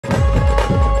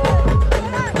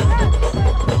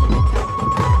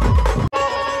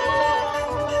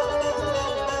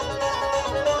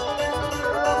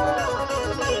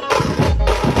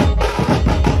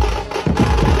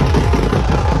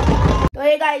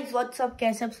Guys what's up,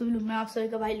 कैसे आप सभी लोग? मैं आप सभी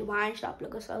का भाई लुभांश, आप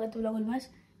लोग का स्वागत है लुभांश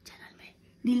चैनल में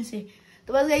दिल से।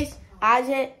 तो बस गाइस आज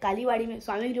है कालीबाड़ी में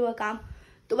स्वामी गिरी का काम,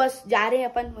 तो बस जा रहे हैं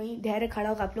अपन वहीं। धैर्य खड़ा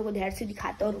होकर आप लोग को धैर्य से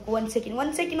दिखाता हूँ। 1 सेकंड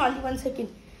ओनली 1 सेकंड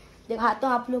दिखाता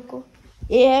हूँ आप लोग को।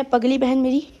 ये है पगली बहन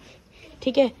मेरी,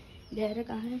 ठीक है। धैर्य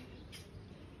कहाँ है?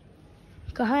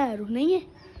 कहाँ है? यार नहीं है।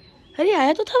 अरे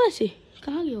आया तो था वैसे,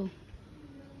 कहाँ गया हो?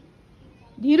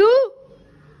 धीरू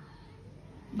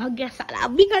भाग गया साला।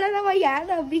 अब भी खड़ा था भाई, आया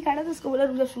था अब भी खड़ा था। उसको बोला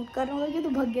रुक जा शूट कर रहा हूँ, तो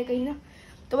भाग गया कहीं ना।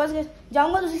 तो बस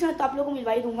जाऊंगा दूसरी साथ, तो आप लोगों को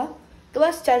मिलवा ही दूंगा। तो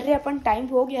बस चल रहे अपन, टाइम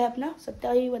हो गया है अपना।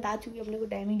 सत्या ही बता चुकी है अपने को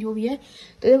टाइमिंग जो भी है।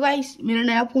 तो देखो गाइस मेरा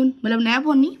नया फ़ोन, मतलब नया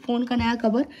फ़ोन नहीं, फ़ोन का नया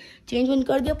कवर चेंज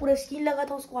कर दिया। पूरा स्क्रीन लगा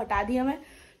था उसको हटा दिया मैं।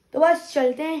 तो बस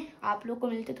चलते हैं, आप लोग को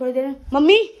मिलते थोड़ी देर में।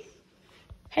 मम्मी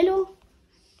हेलो,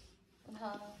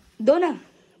 हाँ दो ना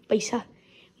पैसा,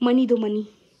 मनी दो मनी।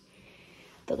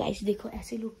 तो गाइस देखो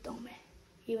ऐसे लूटता हूँ मैं,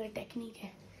 ये वाला टेक्निक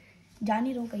है। जा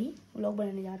नहीं रहा हूँ कहीं, व्लॉग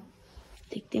बनाने जा रहा हूँ।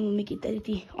 देखते हैं मम्मी कितना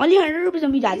देती है। ओनली 100 रुपीज,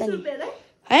 मम्मी ज्यादा नहीं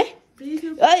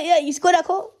है। इसको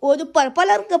रखो, वो जो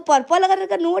पर्पल कलर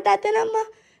का नोट आते हैं ना अम्मा,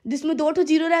 जिसमें 2 तो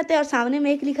 0 रहता है और सामने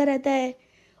में 1 लिखा रहता है,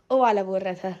 वो वाला बोल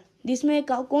रहा था। जिसमें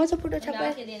कौन सा फोटो छपा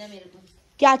है?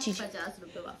 क्या चीज? 50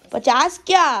 रुपये वापस। 50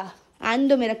 क्या? आन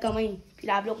दो मेरा कमाई, फिर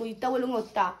आप लोग को इतना बोलूंगा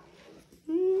उतना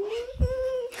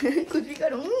कुछ भी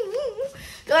करूँ।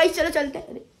 तो भाई चलो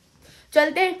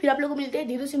चलते हैं, फिर आप लोगों को मिलते हैं।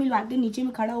 धीरे से मिलवाते हैं, नीचे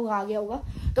में खड़ा होगा, आ गया होगा।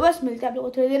 तो बस मिलते हैं आप लोगों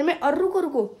को थोड़ी देर में। और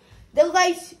रुको देखो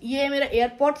गाइस, ये मेरा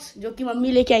एयरपोर्ट्स जो कि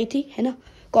मम्मी लेके आई थी, है ना।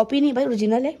 कॉपी नहीं भाई,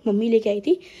 ओरिजिनल है, मम्मी लेके आई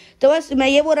थी। तो बस मैं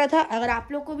ये बोल रहा था, अगर आप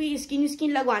लोग को भी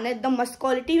स्किन लगवाना है एकदम मस्त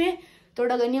क्वालिटी में, तो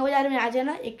डगनिया बाजार में आ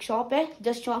जाना। एक शॉप है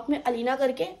जस्ट शॉप में,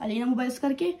 अलीना मोबाइल्स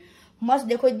करके। मस्त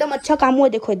देखो एकदम अच्छा काम हुआ।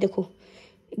 देखो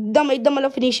एकदम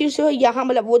मतलब फिनिशिंग से हो। यहाँ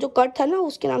मतलब वो जो कट था ना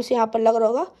उसके नाम से यहाँ पर लग रहा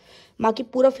होगा, बाकी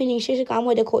पूरा फिनिशिंग से काम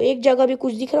हुआ। देखो एक जगह भी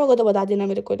कुछ दिख रहा होगा तो बता देना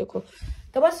मेरे को। देखो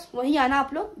तो बस वहीं आना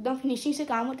आप लोग, एकदम फिनिशिंग से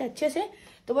काम होता है अच्छे से।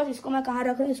 तो बस इसको मैं कहाँ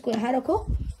रख रहा हूँ, इसको यहाँ रखो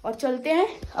और चलते हैं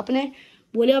अपने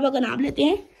भोले बाबा का नाम लेते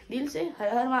हैं दिल से।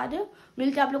 हर हर महादेव।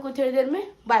 मिलते हैं आप लोग को थोड़ी देर में।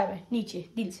 Bye bye. नीचे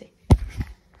दिल से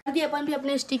अपन भी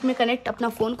अपने स्टिक में कनेक्ट अपना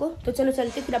फोन को। तो चलो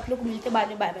चलते, फिर आप लोग को मिलते बाद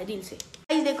में। बाय बाय दिल से।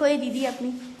 देखो ये दीदी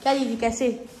अपनी, क्या दीदी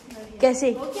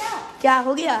कैसे क्या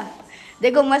हो गया?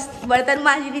 देखो मस्त बर्तन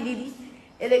मांज रही दीदी।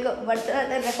 ये देखो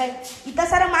बर्तन रखा है, इतना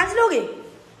सारा मांज लोगे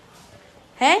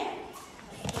हैं?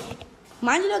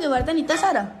 मांज लोगे बर्तन इतना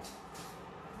सारा?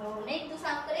 नहीं तो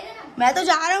साफ करेगा ना। मैं तो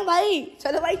जा रहा हूँ भाई।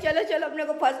 चलो भाई चलो अपने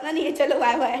को फंसना नहीं है। चलो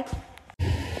बाय बाय।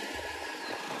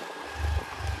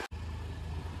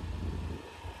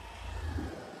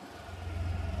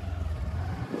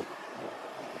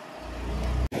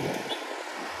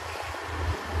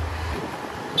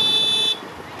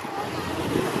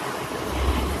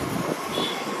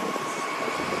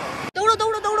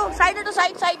 दौड़ो साइड है तो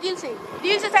साइड दिल से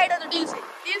साइड है तो दिल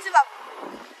से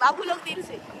बाबू लोग दिल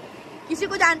से। किसी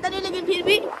को जानता नहीं लेकिन फिर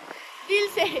भी दिल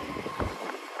से।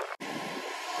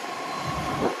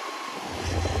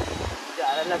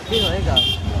 ज़्यादा लंबी होएगा।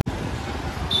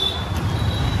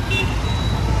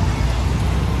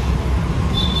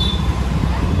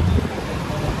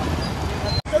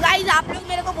 तो गाइस आप लोग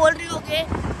मेरे को बोल रहे होंगे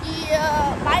कि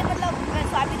भाई मतलब मैं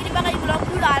स्वामी गिरी का ब्लॉग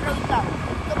क्यों डाल रहा हूँ।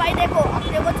 तो भाई देखो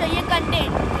अपने को चाहिए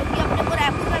कंटेंट, क्योंकि अपने को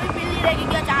रायपुर में भी मिल नहीं रहेगी,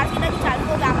 क्योंकि 4 सीधा भी चालू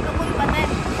होगा, आप लोग को भी पता है।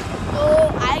 तो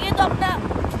आएंगे तो अपना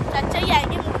चाचा ही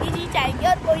आएंगे, मोदी जी चाहेंगे,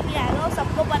 और कोई नहीं आएगा, वो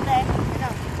सबको पता है ना।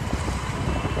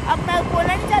 अपना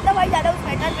बोलना नहीं चाहता भाई ज़्यादा उस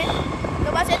मैटर में।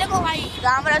 तो बस ये देखो भाई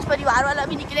रामराज परिवार वाला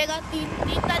भी निकलेगा 3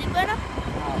 तारीख को, है ना।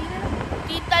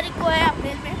 3 तारीख को है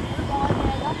अप्रैल में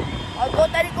रहेगा, और 2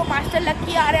 तारीख को मास्टर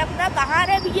लक्की आ रहे अपना। कहाँ आ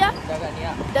रहे भैया?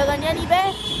 डगनिया नहीं बे,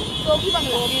 जोगी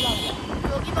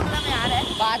बंगला में आ रहा है।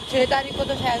 5-6 तारीख को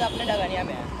तो शायद अपने डगनिया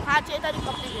में है। हाँ 6 तारीख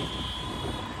को अपने में।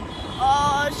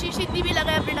 और श्री सिद्धि भी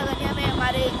लगा है अपने डगनिया में।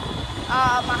 हमारे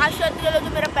महाशिवरात्रि जो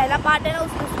मेरा पहला पार्ट है ना,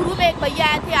 उसमें शुरू में एक भैया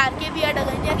आए थे आर के भी है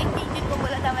डगनिया के, जिनको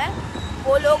बोला था मैं।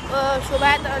 वो लोग शोभा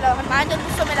हनुमान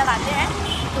जन्मोत्सव में लगाते हैं।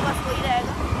 तो बस वही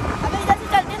रहेगा। अब इधर से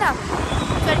चलते ना,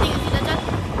 चल ठीक है सीधा चल।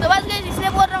 तो बस इसलिए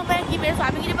बोल रहा हूँ मैं कि मेरे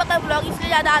स्वामी गिरी का ब्लॉग इसलिए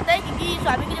ज़्यादा आता है क्योंकि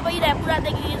स्वामी गिरी ही रायपुर आता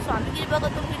है। क्योंकि स्वामी गिरी को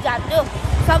तुम फिर जानते हो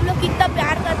सब लोग कितना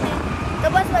प्यार करते हैं। तो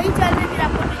बस वही चल रहे, फिर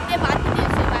आपको मिलते हैं बात में। दिल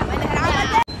से बाय बाय।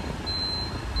 लहरा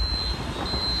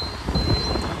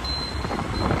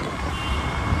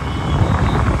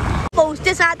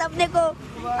पहुँचते साथ अपने को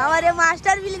हमारे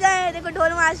मास्टर मिल गए। देखो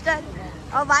ढोल मास्टर।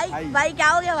 और भाई क्या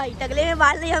हो गया भाई? टकले में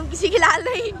बाल नहीं, हम किसी के लाल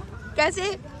नहीं।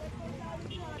 कैसे?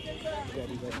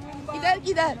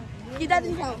 किधर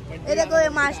दिखाओ?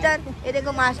 ये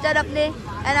देखो मास्टर अपने,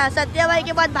 है ना। सत्या भाई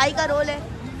के बाद भाई का रोल है।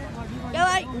 क्या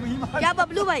भाई? क्या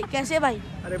बबलू भाई? कैसे भाई?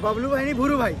 अरे बबलू भाई नहीं,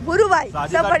 भूरू भाई। भूरू भाई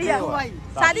सब बढ़िया।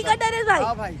 शादी का डर है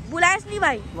भाई? बुलाएस नहीं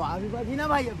भाई? अभी ना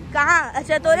भाई, अभी कहाँ?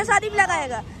 अच्छा तोरे शादी में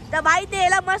लगाएगा तो भाई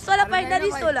तेला मस्त वाला पहना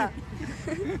दी 16।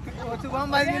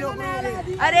 शुभम भाई भी लोग।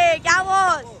 अरे क्या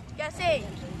बॉस कैसे?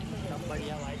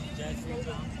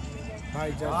 भाई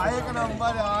एक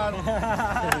नंबर यार।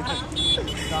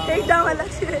 एकदम अलग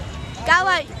से। क्या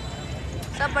भाई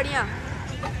सब बढ़िया?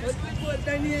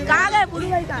 कहाँ गए बुलू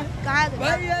भाई? कहाँ गए?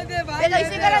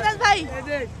 कैसे करा था भाई?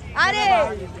 अरे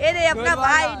ये दे अपना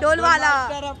भाई ढोल वाला,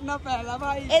 अपना पहला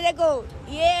भाई। ये देखो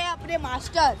ये अपने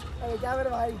मास्टर। क्या मेरे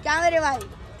भाई? क्या मेरे भाई?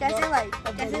 कैसे भाई?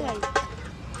 कैसे भाई?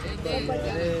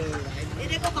 ये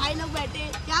देखो भाई लोग बैठे।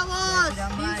 क्या बॉस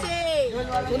दिल से?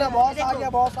 सुना बॉस आ गया,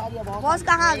 बॉस आ गया। बॉस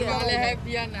कहाँ आ गया?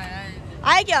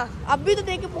 आए क्या? अभी तो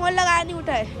देख के फोन लगाया नहीं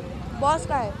उठाए। बॉस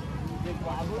का है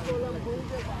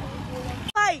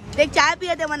भाई? देख चाय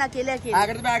पिए थे मन अकेले अकेले।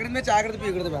 आगरत में चाय करते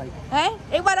पी करते भाई। हैं?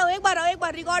 एक बार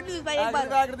रिकॉर्ड न्यूज़ भाई एक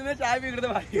बार। आगरत में चाय पी करते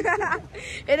भाई।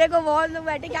 ये देखो बहुत लोग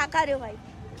बैठे। क्या खा रहे हो भाई?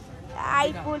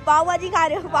 आई फूल पाव भाजी खा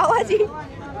रहे हो? पाव भाजी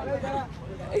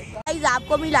गाइस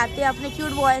आपको मिलाते हैं अपने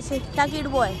क्यूट बॉय से। क्या क्यूट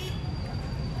बॉय?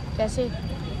 कैसे?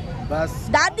 बस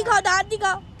दांत दिखाओ, दांत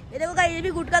दिखाओ। ये देखो गाइस ये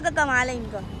भी गुटखा का कमाल है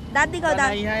इनका। दांत दिखाओ, दांत।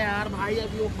 नहीं है यार भाई,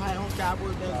 अभी वो खाया हूँ। क्या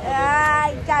बोलते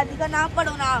हैं चांदी का नाम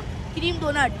पढ़ो ना, क्रीम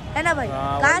डोनट है ना भाई?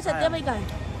 कहाँ है सत्या भाई? कहाँ है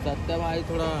सत्या भाई?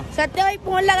 थोड़ा सत्या भाई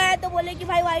फोन लगाया तो बोले कि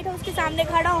भाई व्हाइट हाउस के सामने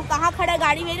खड़ा हूँ। कहाँ खड़ा है?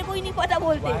 गाड़ी मेरे को ही नहीं पता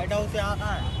बोलते। व्हाइट हाउस यहाँ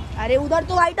कहाँ है? अरे उधर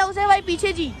तो व्हाइट हाउस है भाई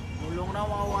पीछे जी। वो लोग ना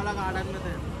वहाँ वाला गार्डन में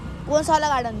थे। कौन सा वाला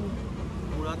गार्डन में?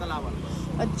 पूरा तालाब।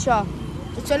 अच्छा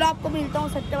तो चलो आपको मिलता हूँ।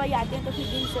 सत्या भाई आते हैं तो फिर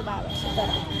दिन से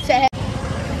शहर।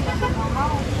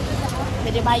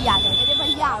 मेरे भाई आ गए, मेरे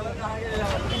भैया आ गए,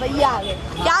 भैया आ गए।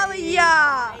 क्या भैया?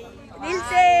 दिल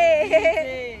से।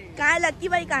 कहाँ है लक्की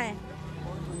भाई? कहाँ है?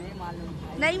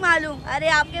 नहीं मालूम? अरे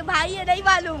आपके भाई है नहीं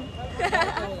मालूम?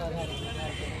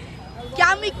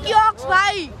 क्या मिक्की ऑक्स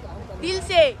भाई? दिल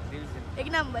से एक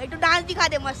नंबर। एक तो डांस दिखा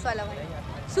दे मस्त वाला भाई,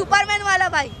 सुपरमैन वाला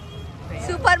भाई,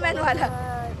 सुपरमैन वाला,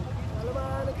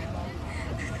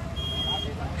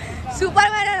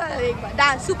 सुपरमैन वाला। एक बार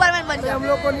डांस सुपरमैन बन जा। हम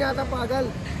लोग को नहीं आता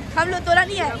पागल। हम लोग तोरा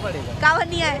नहीं है? कावन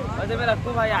नहीं है? वैसे मेरा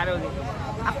अक्कू भाई आ रहे हो।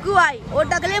 अक्कू भाई वो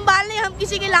टकले में बाल नहीं, हम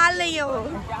किसी के लाल नहीं है वो।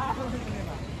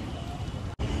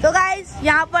 तो गाइस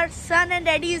यहाँ पर सन and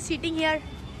daddy is sitting here.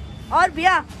 और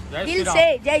भैया दिल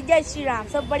से जय जय श्री राम।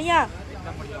 सब बढ़िया?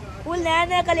 फुल नया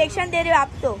नया कलेक्शन दे रहे हो आप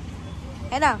तो,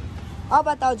 है ना? और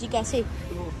बताओ जी कैसे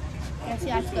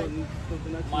कैसे आजकल?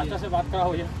 मास्टर से बात करा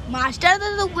हो गया। मास्टर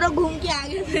तो पूरा घूम के आ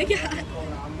गए क्या?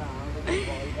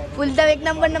 फुल तब एक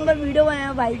नंबर वीडियो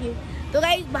बनाया भाई के। तो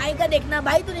गाइस भाई का देखना।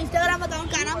 भाई तो इंस्टाग्राम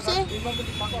अकाउंट का नाम से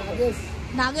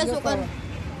नागेश होकर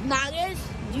नागेश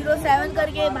 07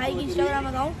 करके भाई की इंस्टाग्राम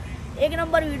अकाउंट। एक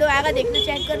नंबर वीडियो आएगा, देखना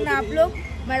चेक करना आप लोग।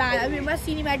 मैं अभी मस्त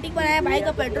सिनेमैटिक बनाया भाई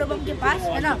का पेट्रोल पंप के पास,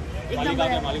 है ना? एक नंबर।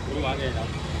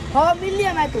 हाँ मिल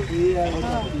लिया मैं तो।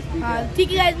 हाँ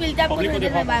ठीक है गाइस, मिलते हैं आपको थोड़ी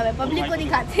देर में। Bye bye. पब्लिक को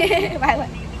दिखाते हैं। Bye bye.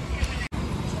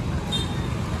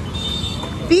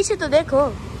 पीछे तो देखो,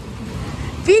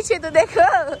 पीछे तो देखो।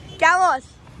 क्या बॉस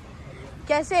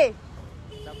कैसे?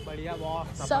 सब बढ़िया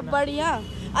बॉस, सब बढ़िया।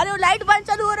 अरे वो लाइट बंद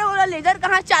चालू हो रहा है, वो लेजर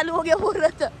कहाँ चालू हो गया बोल रहा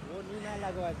था। वो नहीं ना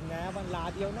लगा, नया बन ला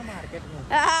दिया ना मार्केट में।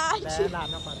 नया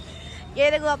लाना पड़ता।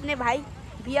 ये देखो अपने भाई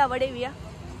भैया, बड़े भैया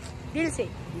दिल से।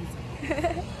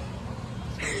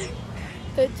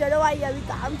 तो चलो भाई अभी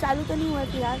काम चालू तो नहीं हुआ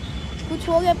फिलहाल, कुछ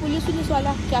हो गया पुलिस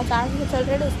वाला क्या चार्ज चल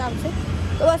रहे थे उस काम से,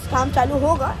 तो बस काम चालू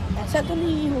होगा। ऐसा तो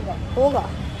नहीं होगा, होगा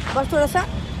बस थोड़ा सा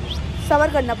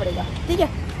सब्र करना पड़ेगा। ठीक है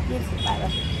बाय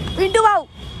बाय।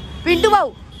 पिंटू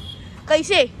भाऊ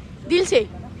कैसे? दिल से।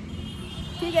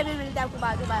 ठीक है फिर मिलते हैं आपको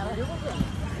बाद में। Bye bye.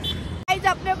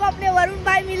 अपने को अपने वरुण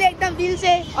भाई मिले एकदम दिल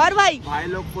से। और भाई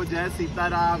लोग को जय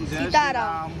सीताराम। जय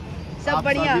सीताराम। सब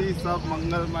बढ़िया, सब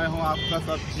मंगलमय हो आपका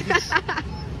सब चीज।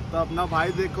 तो अपना भाई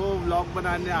देखो व्लॉग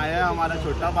बनाने आया है, हमारा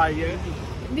छोटा भाई है।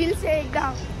 दिल से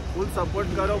एकदम फुल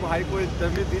सपोर्ट करो भाई को,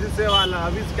 एकदम ही दिल से वाला।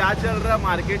 अभी क्या चल रहा है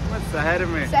मार्केट में, शहर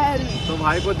में, तो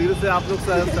भाई को दिल से आप लोग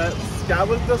क्या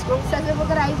बोलते हैं उसको,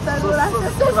 सब्सक्राइब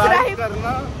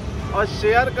करना और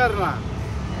शेयर करना,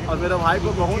 और मेरे भाई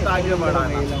को बहुत आगे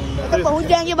बढ़ाना। तो पहुंच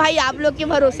जाएंगे भाई आप लोग के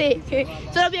भरोसे।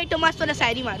 चलो अभी एक तो मस्त वाला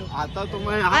शायरी मारो। आता तो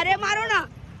मैं। अरे मारो ना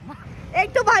एक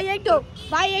तो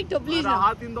भाई प्लीज।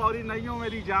 राहत इंदौरी नहीं हो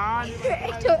मेरी जान।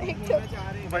 एक तो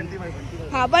बंटी भाई।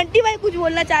 हाँ बंटी भाई कुछ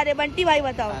बोलना चाह रहे। बंटी भाई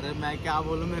बताओ। अरे मैं क्या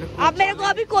बोलूं, मेरे को आप मेरे को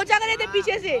अभी कोचा करे थे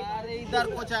पीछे से। अरे इधर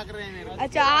कोचा कर रहे हैं मेरे।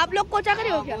 अच्छा आप लोग कोचा करे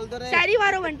हो क्या? शायरी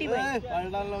मारो बंटी भाई।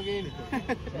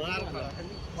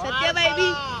 सत्या भाई भी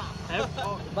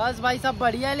बस भाई सब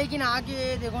बढ़िया है, लेकिन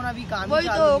आके देखो ना अभी काम वही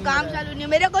तो काम चालू नहीं है।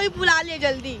 मेरे को भी बुला ले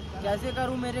जल्दी। कैसे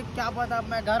करूँ, मेरे क्या पता,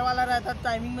 मैं घर वाला रहता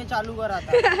टाइमिंग में चालू करा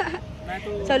था। मैं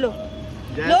तो चलो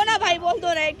लो ना भाई, बोल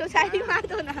दो ना, एक तो शायरी मार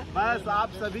दो ना। बस आप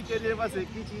सभी के लिए बस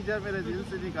एक ही चीज है, मेरे दिल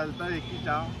से निकलता है एक ही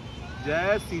चाव,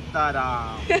 जय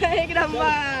सीताराम। एक नंबर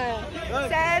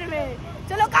शहर में।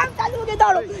 चलो काम चालू हो गया,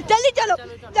 दौड़ो जल्दी चलो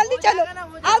जल्दी चलो,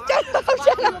 आप चलो आप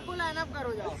चलो। लाइनअप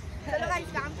करो जाओ। चलो गाइस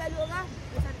काम चालू होगा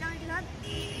तो सत्या भाई के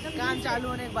साथ काम चालू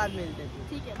होने के बाद मिलते हैं।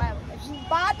 ठीक है बाय बाय।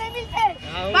 बात नहीं मिलते,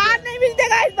 बात नहीं मिलते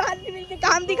गाइस, बात नहीं मिलते,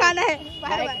 काम दिखाना है।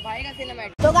 Bye bye.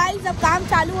 तो गाइस अब काम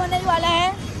चालू होने ही वाला है।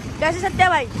 कैसे सत्या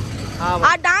भाई?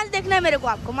 आज डांस देखना है मेरे को,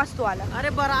 आपको मस्त वाला। अरे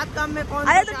बारात काम में कौन?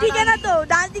 अरे तो ठीक है ना, तो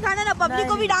डांस दिखाना ना, पब्लिक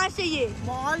को भी डांस चाहिए,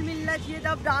 माहौल मिलना चाहिए,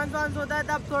 तब डांस वांस होता है,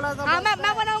 तब थोड़ा सा। हाँ मैं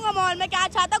बनाऊंगा माहौल। मैं क्या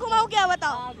छाता घुमाऊँ क्या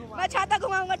बताओ? मैं छाता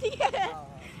घुमाऊंगा, ठीक है।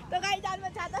 तो गाइस आज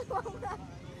मैं छाता घुमाऊंगा।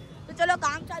 तो चलो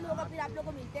काम चालू होगा फिर आप लोग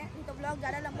को मिलते हैं, नहीं तो ब्लॉग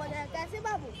ज्यादा लंबा हो जाएगा। कैसे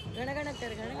बाबू?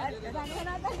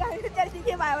 चल ठीक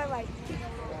है, बाय बाय बाय।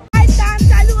 काम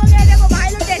चालू हो गया, देखो भाई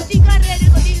लोग टेस्टिंग कर रहे हैं,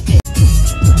 देखो दिल से।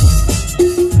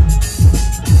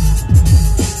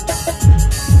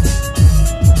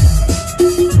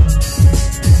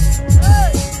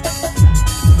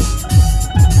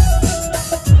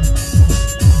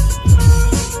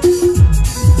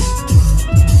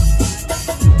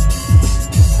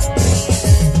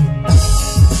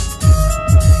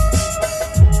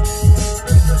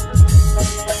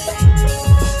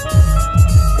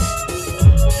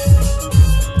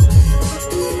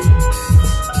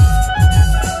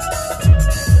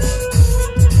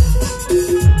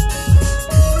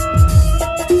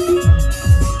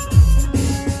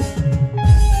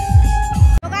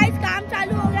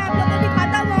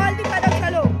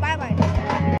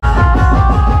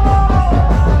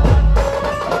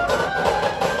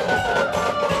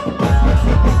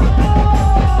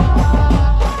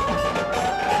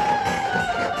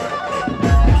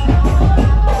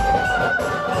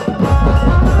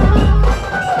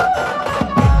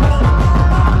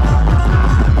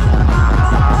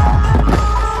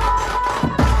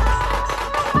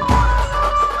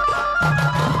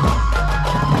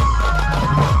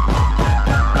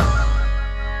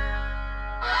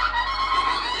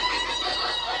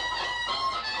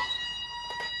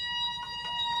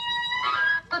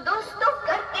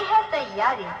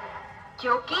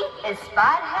 क्योंकि इस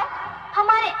बार है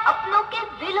हमारे अपनों के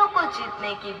दिलों को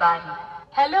जीतने की बारी।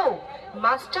 हेलो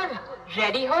मास्टर,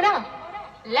 रेडी हो ना?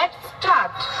 Let's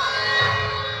start.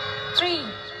 3,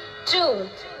 2,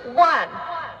 1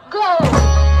 गो।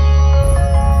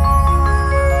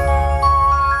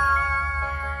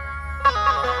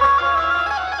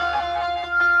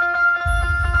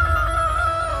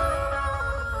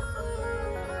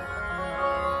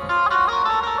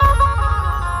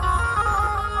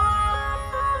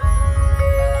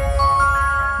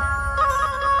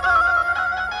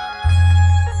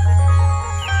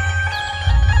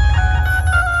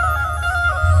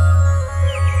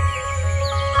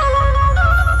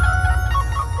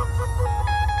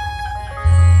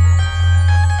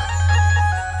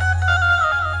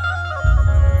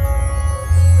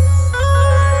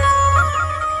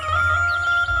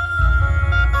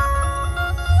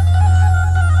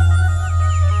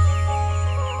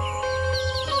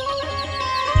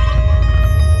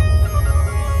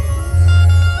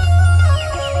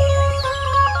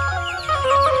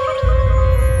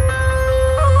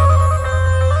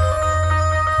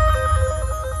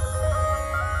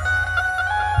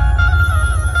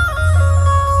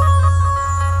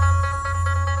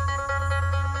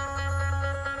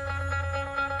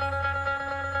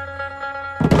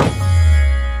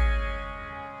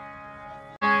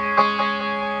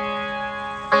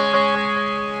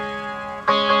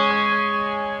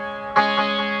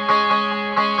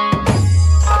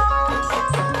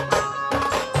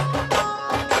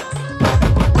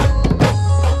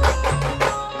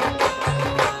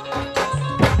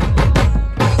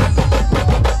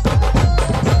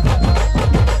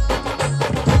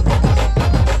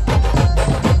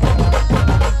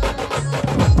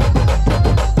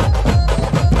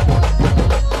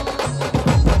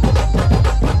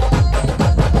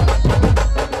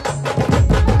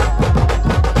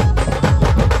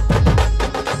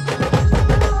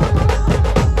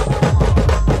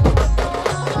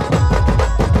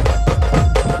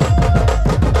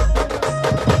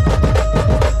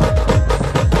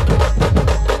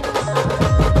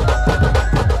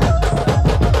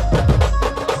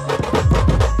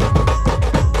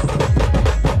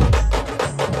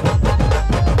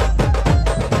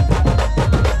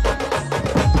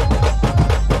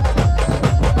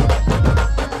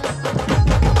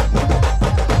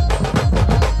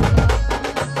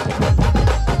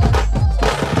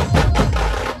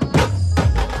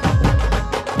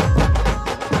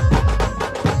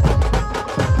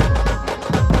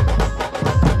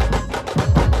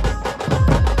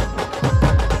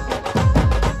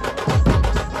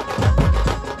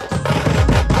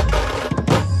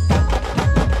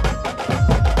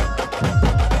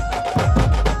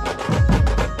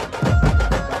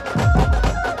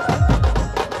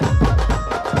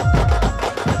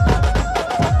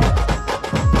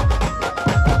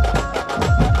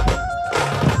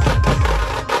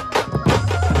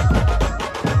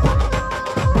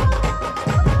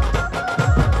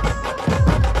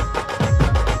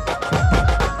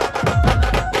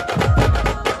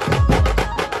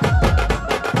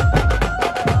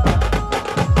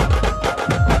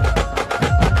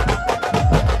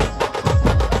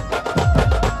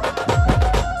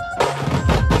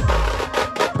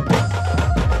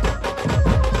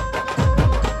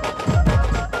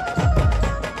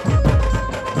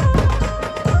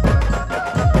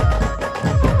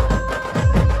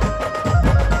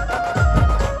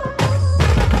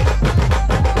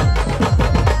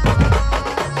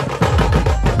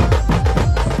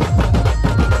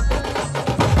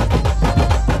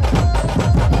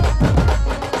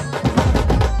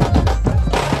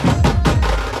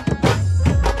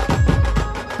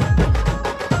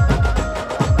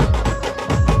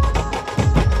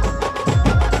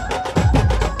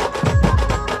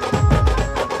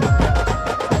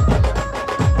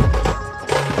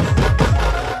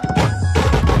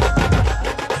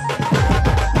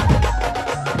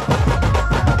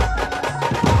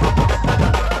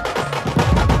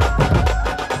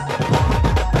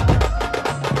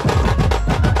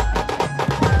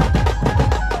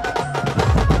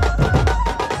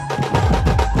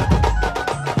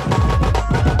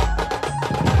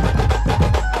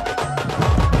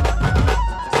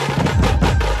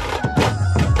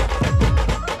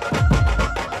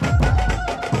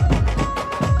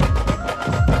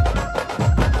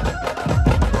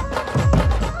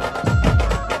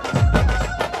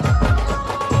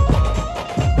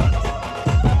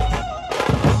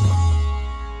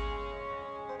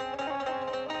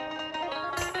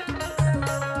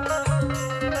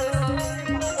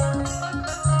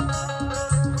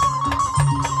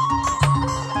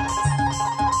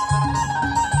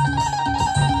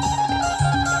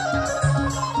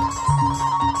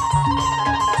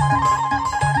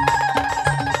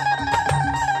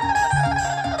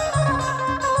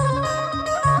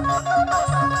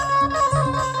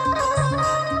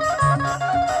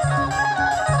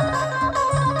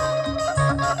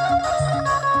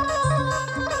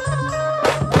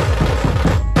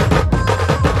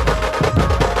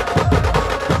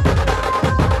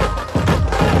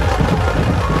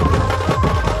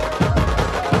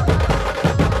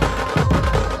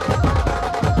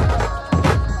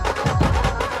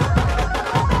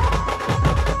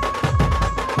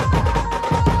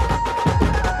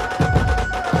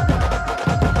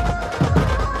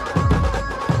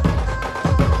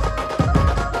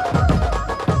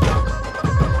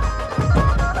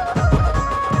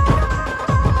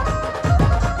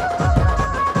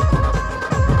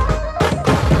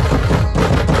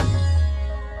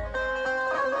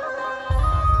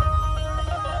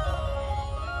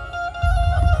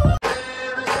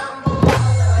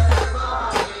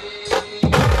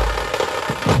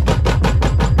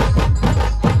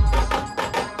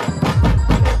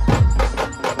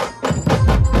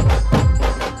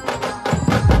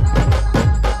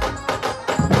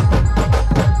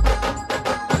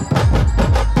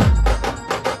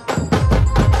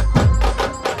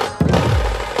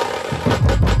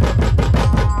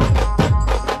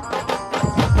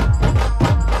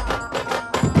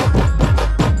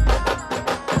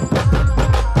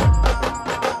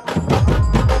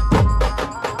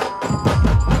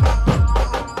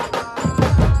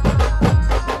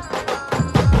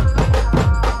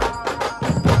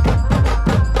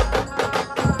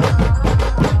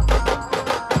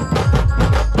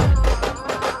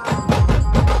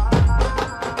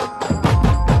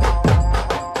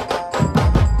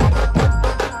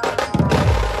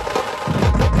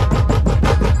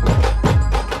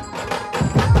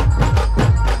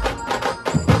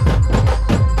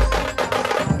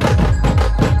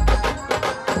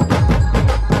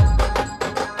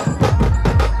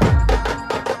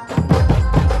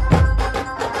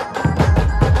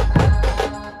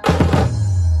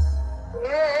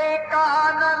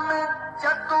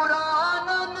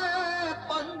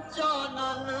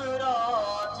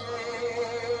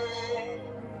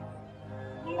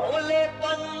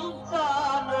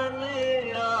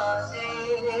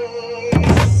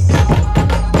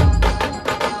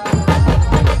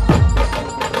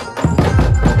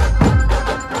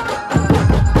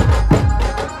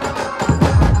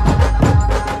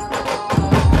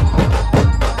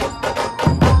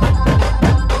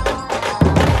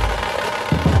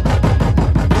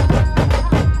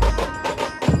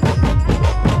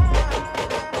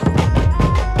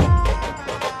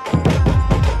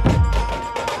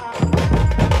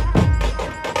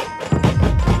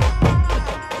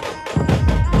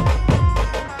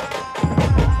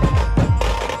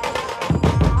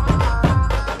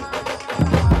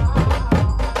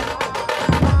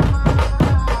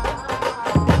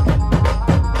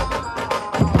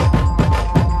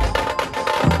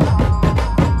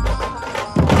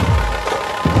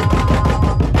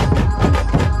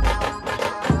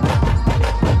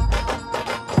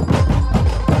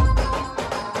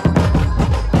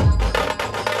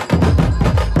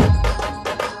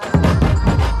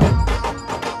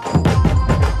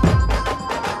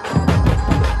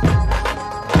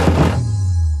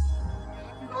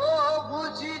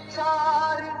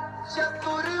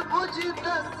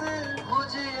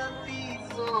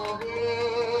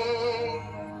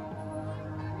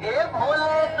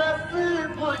 भोले रस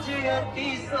बुझती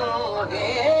सोहे।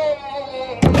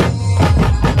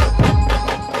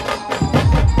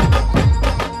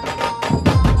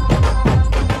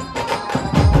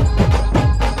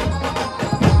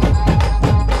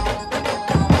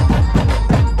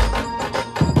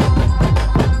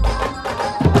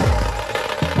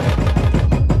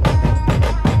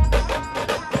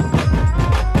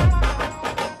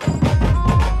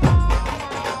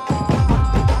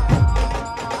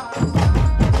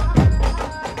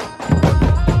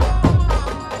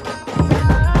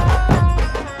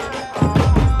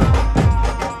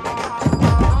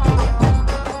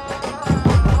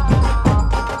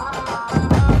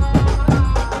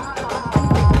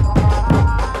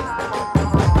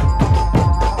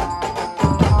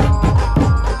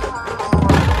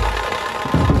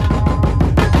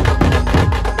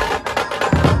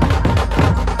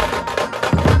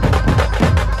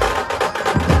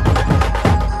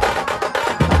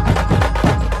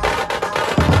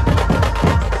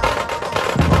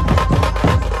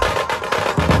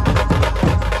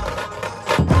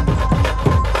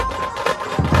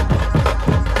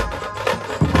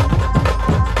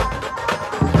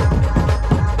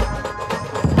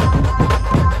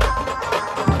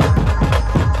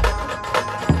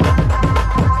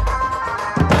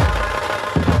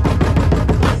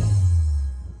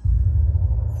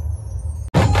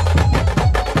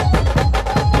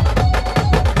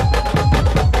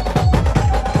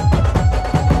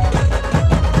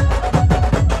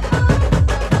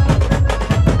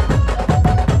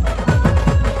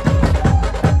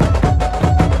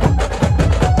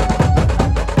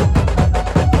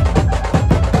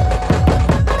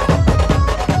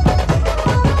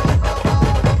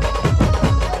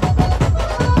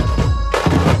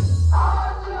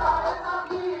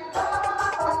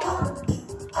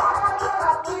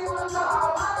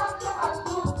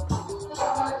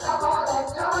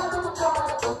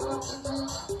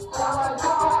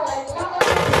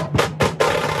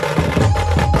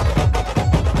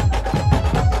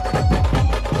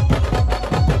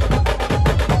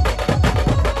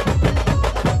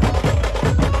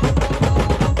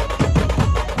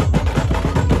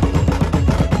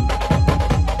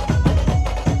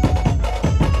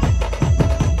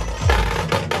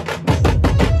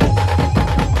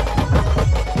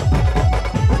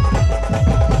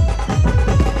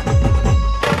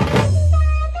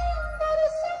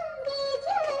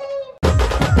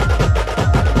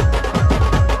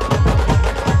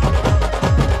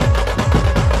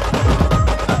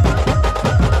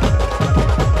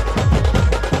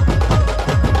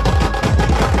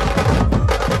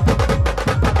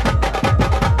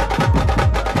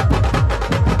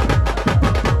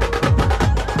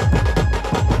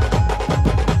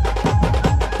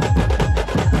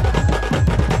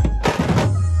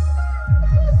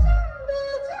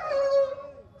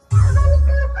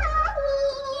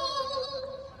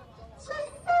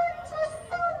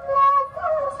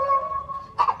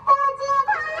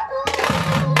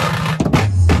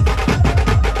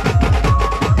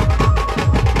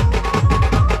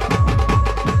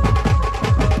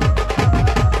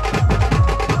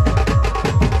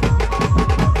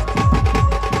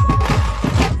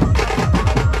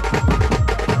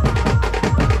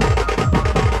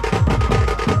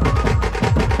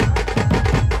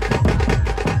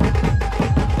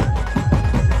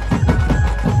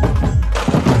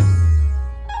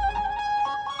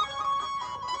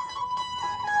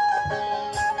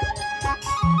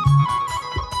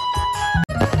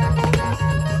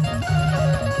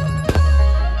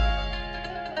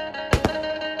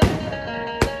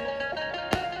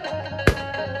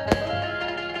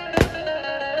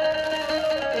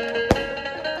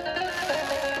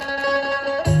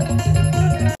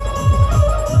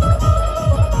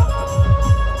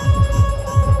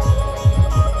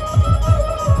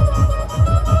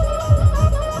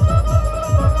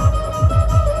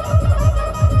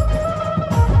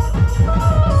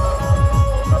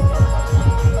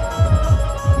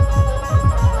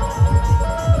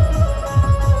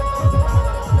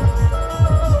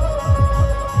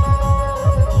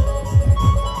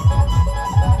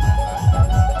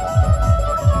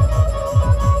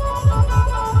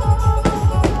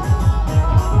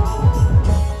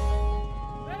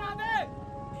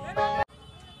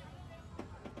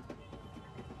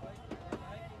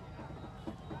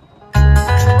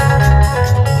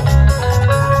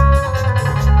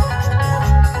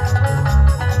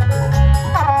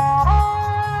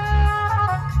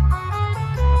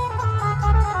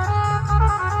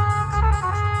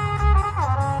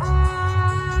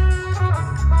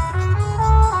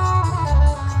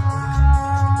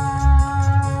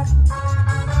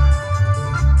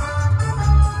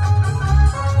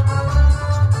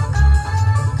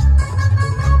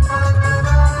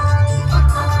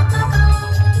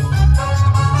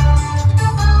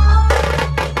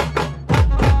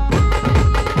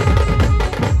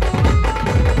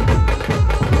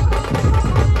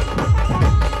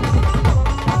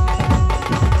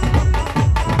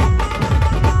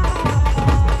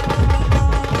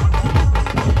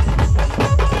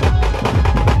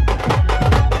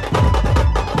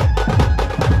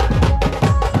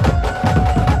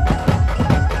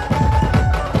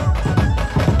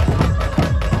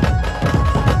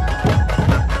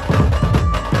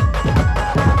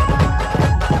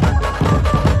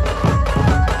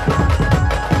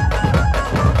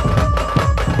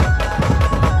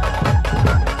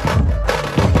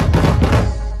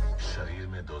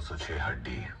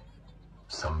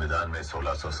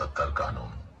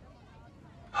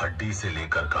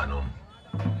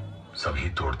 सभी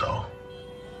तोड़ता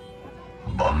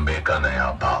हूं। बॉम्बे का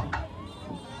नया बाप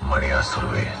मणिया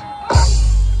सुरवे।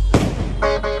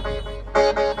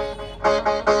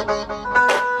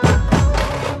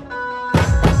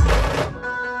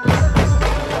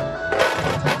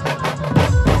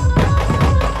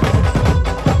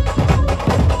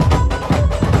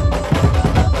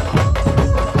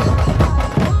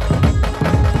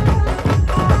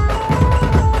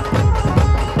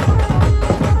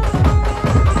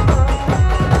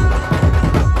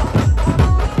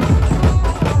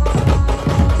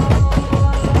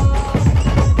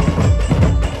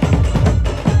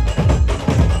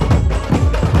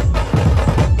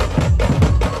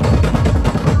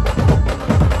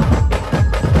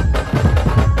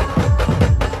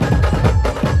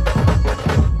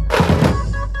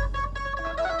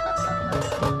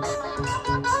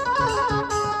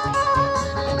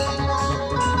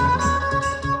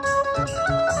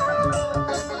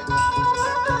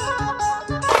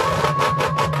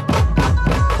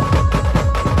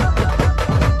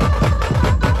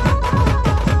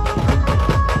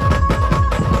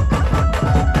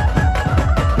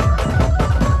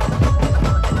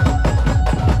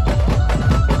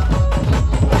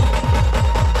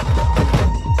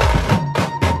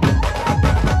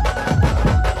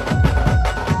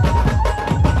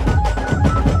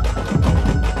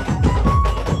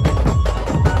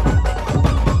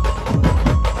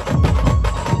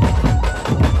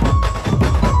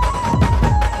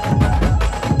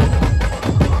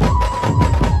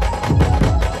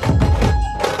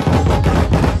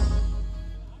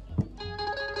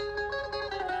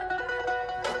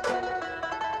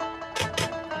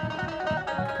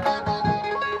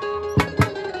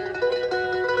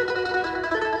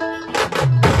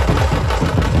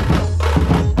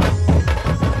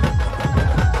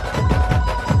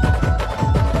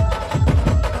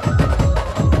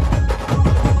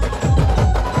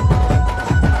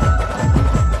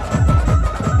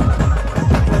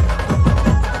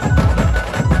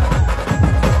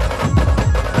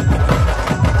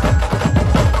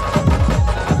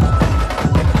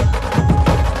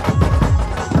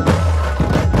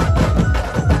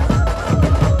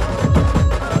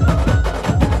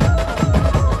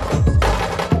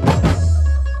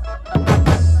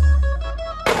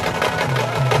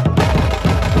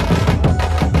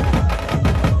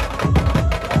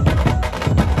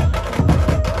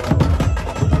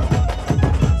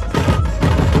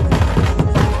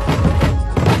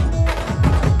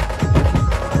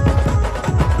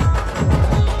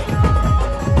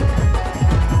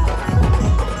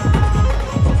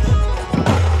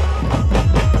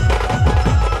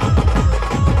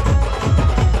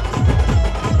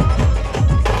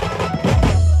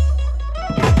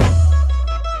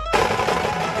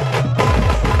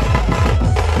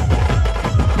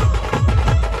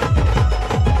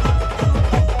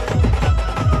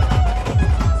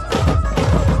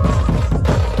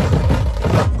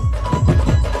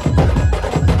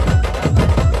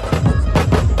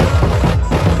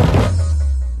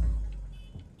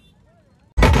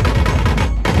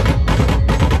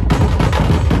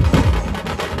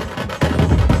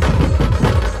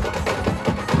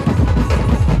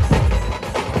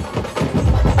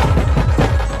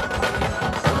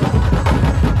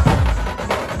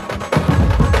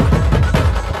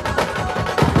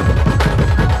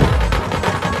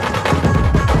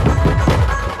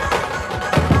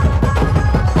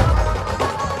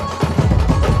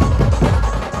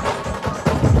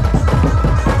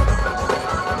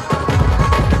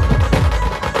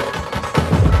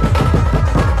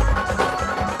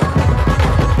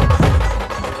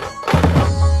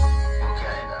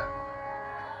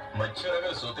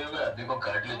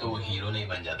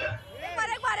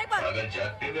 अगर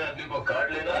जागते हुए आदमी को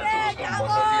काट लेना तो उसको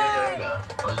मौका दिया जाएगा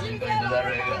और दिन का इंतजार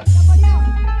रहेगा।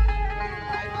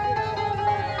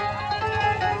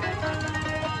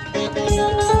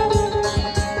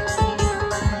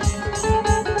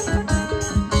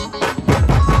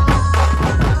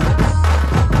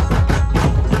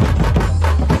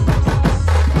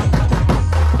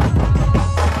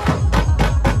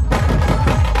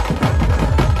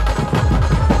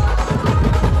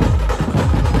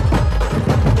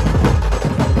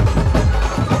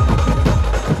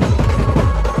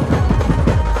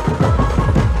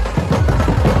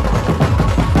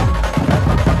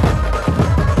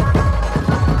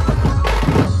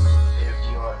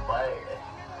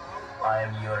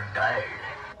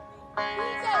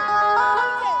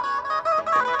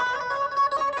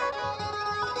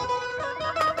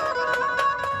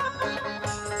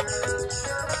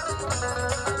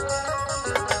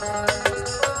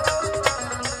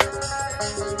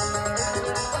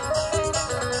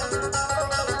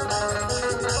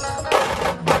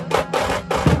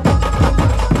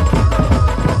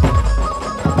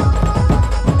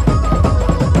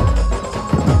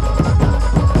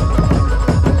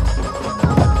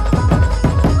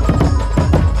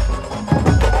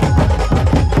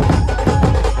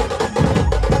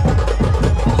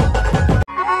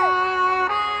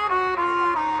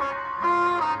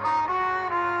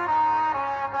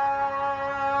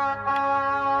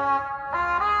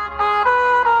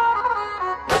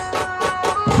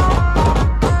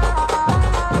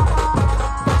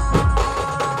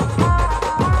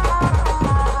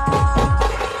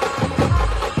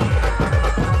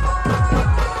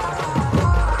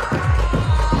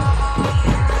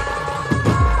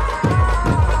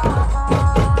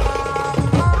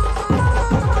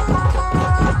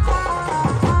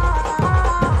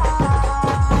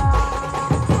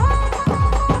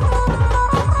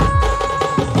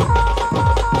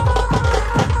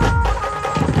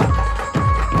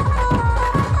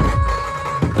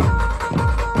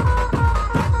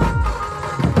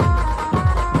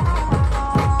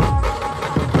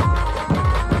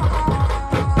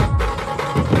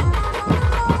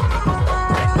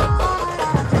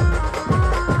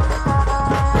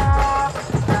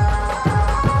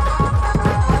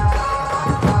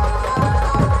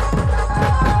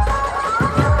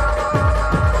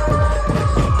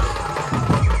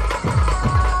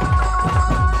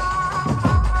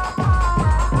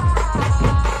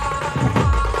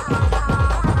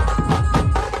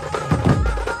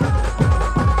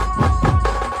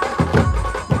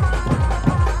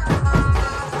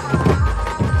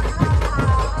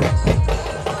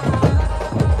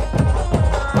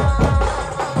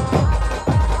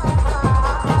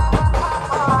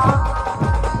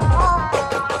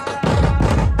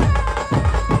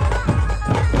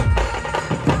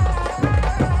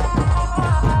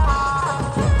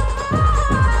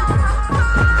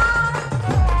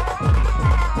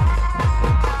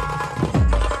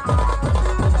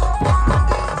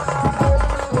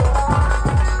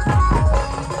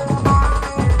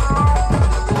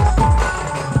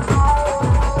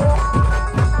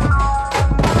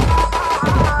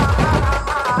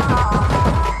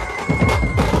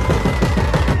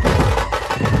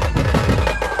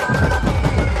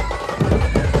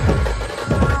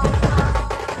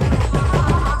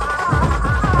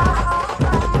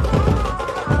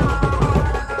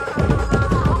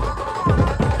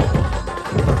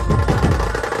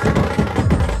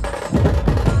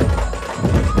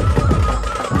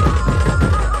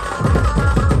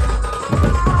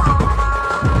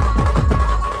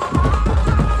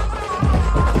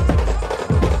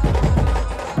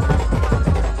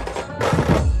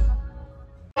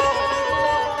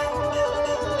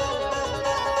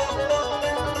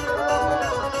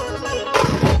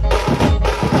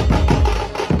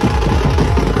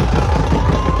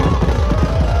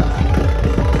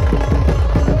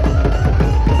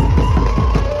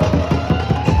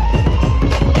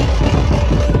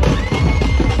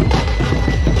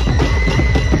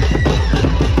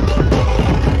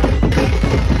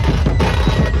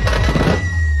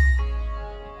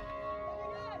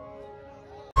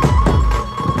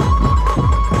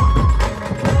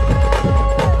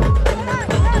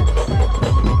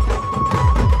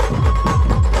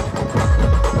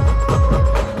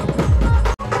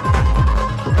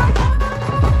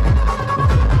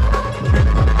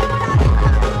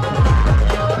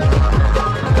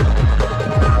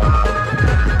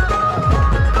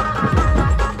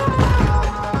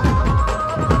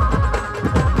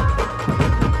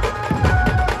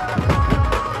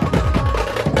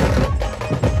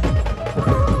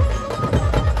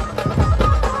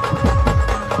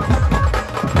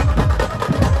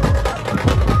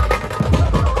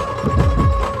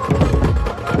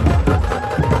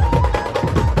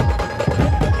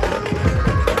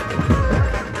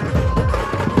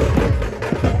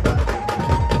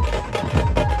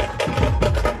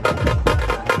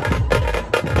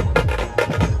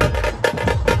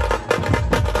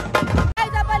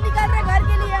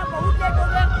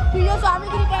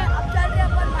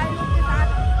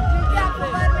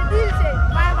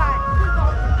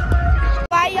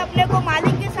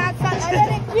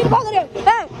 स्पीड भाग रहे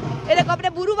हैं। ये देखो अपने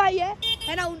बुरू भाई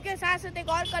है ना, उनके साथ साथ एक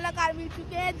और कलाकार मिल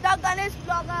चुके हैं, द गणेश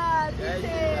ब्लॉगर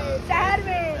शहर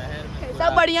में।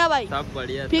 सब बढ़िया भाई, सब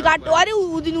बढ़िया। फिर काटो। अरे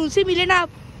उस दिन उनसे मिले ना आप?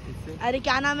 अरे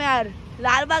क्या नाम है यार,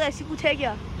 लाल बाग ऐसी कुछ है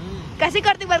क्या? कैसे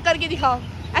करते बार करके दिखाओ,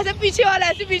 ऐसे पीछे वाला,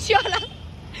 ऐसे पीछे वाला।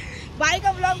 भाई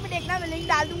का ब्लॉग में देखना, मैं लिंक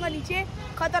डाल दूंगा नीचे।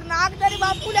 खतरनाक तेरे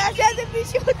बापू ऐसे ऐसे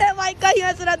पीछे होता है। भाई का ही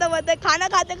हंस रहा था, बताए खाना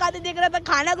खाते खाते देख रहा था,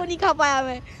 खाना को नहीं खा पाया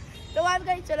मैं। तो बात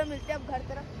गई, चलो मिलते हैं अब घर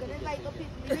तरफ। गणेश भाई को फिर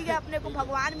मिल गया अपने को,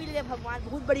 भगवान मिल गए, भगवान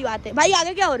बहुत बड़ी बात है। भाई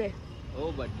आगे क्या हो रहे?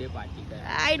 ओ बर्थडे पार्टी का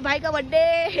राइट, भाई का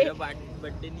बर्थडे।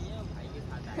 बर्थडे नहीं है, भाई के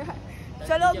साथ।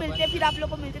 चलो मिलते फिर, आप लोग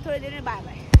को मिलते थोड़ी देर में। Bye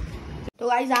bye. तो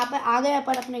गाइस आप आ गए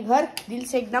अपन अपने घर, दिल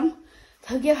से एकदम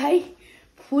थक गया भाई।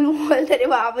 फुल मोल तेरे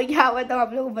वहाँ पे क्या हुआ था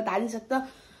आप लोगों को बता नहीं सकता।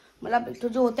 मतलब तो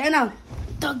जो होता है ना,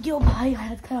 थक गया भाई,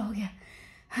 हालत खराब हो गया,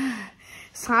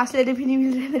 सांस लेने भी नहीं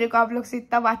मिल रहे मेरे को, आप लोग से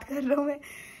इतना बात कर रहा हूँ मैं।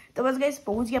 तो बस गाइस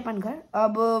पहुंच गया अपन घर।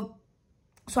 अब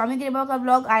स्वामी कृपा का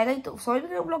ब्लॉग आएगा ही, तो स्वामी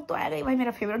कृपा ब्लॉग तो आएगा ही भाई,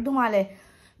 मेरा फेवरेट धुमाल है।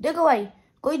 देखो भाई,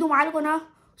 कोई धुमाल को ना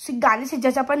सिर्फ गाने से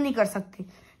जज अपन नहीं कर सकते।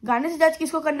 गाने से जज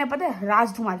किसको करना पता है?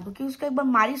 राज धुमाल को, क्योंकि उसका एक बार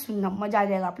मारी सुनना, मजा आ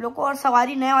जाएगा आप लोग को। और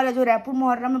सवारी नया वाला जो रायपुर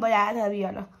मुहर्रम में बजाया था अभी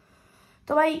वाला।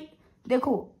 तो भाई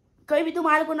देखो, कोई भी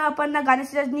धुमाल को ना अपन ना गाने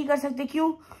से जज नहीं कर सकते।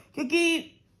 क्यों? क्योंकि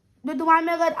जो धुमाल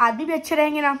में अगर आदमी भी अच्छे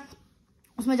रहेंगे ना,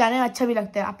 उसमें जाने में अच्छा भी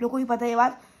लगता है, आप लोग को भी पता है ये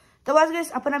बात। तो बस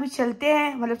गाइस अपन अभी चलते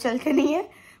हैं, मतलब चलते नहीं है,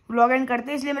 व्लॉग एंड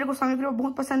करते हैं। इसलिए मेरे को स्वामी कृपा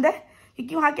बहुत पसंद है,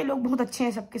 क्योंकि वहाँ के लोग बहुत अच्छे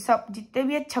हैं, सबके सब जितने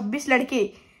भी है 26 लड़के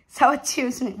सब अच्छे हैं।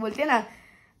 उसमें बोलते हैं ना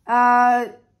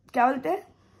क्या बोलते हैं,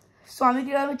 स्वामी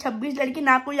कृपा में 26 लड़के,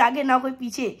 ना कोई आगे ना कोई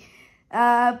पीछे।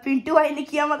 पिंटू भाई ने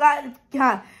किया मगर,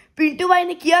 हाँ पिंटू भाई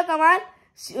ने किया कमाल,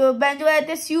 बैंजो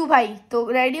बजाते शिव भाई, तो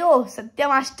रेडियो सत्या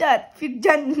मास्टर फिर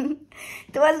जन।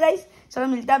 तो बस गाइस चलो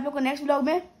मिलते हैं आप लोग को नेक्स्ट ब्लॉग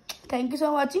में। Thank you so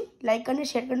much watching. Like करना,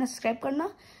 शेयर करना, सब्सक्राइब करना,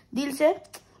 दिल से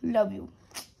लव यू।